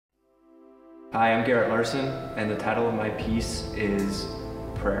Hi, I'm Garrett Larson, and the title of my piece is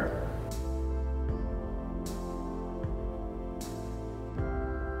Prayer.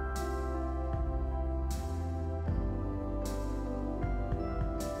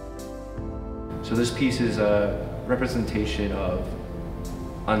 So this piece is a representation of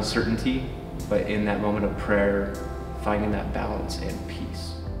uncertainty, but in that moment of prayer, finding that balance and peace.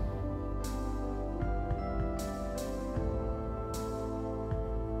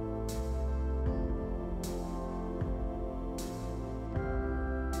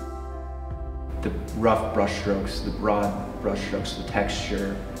 The rough brushstrokes, the broad brushstrokes, the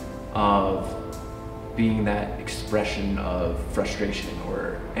texture of being that expression of frustration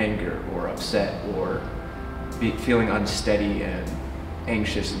or anger or upset or feeling unsteady and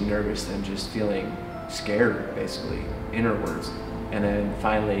anxious and nervous and just feeling scared, basically, innerwards. And then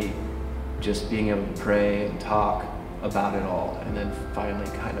finally just being able to pray and talk about it all, and then finally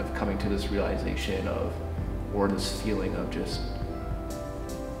kind of coming to this realization of, or this feeling of just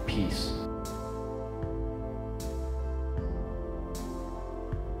peace.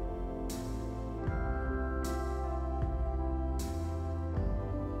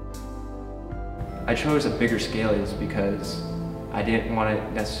 I chose a bigger scale is because I didn't want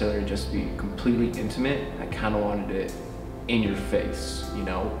it necessarily just be completely intimate. I kind of wanted it in your face, you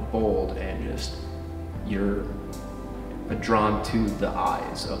know, bold, and just you're drawn to the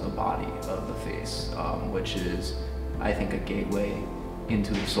eyes of the body of the face, which is, I think, a gateway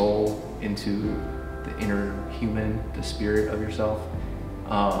into the soul, into the inner human, the spirit of yourself.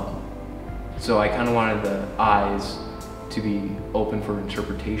 So I kind of wanted the eyes to be open for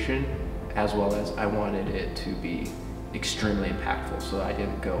interpretation, as well as I wanted it to be extremely impactful. So I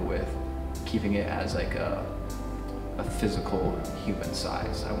didn't go with keeping it as like a physical human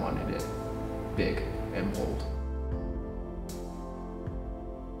size. I wanted it big and bold.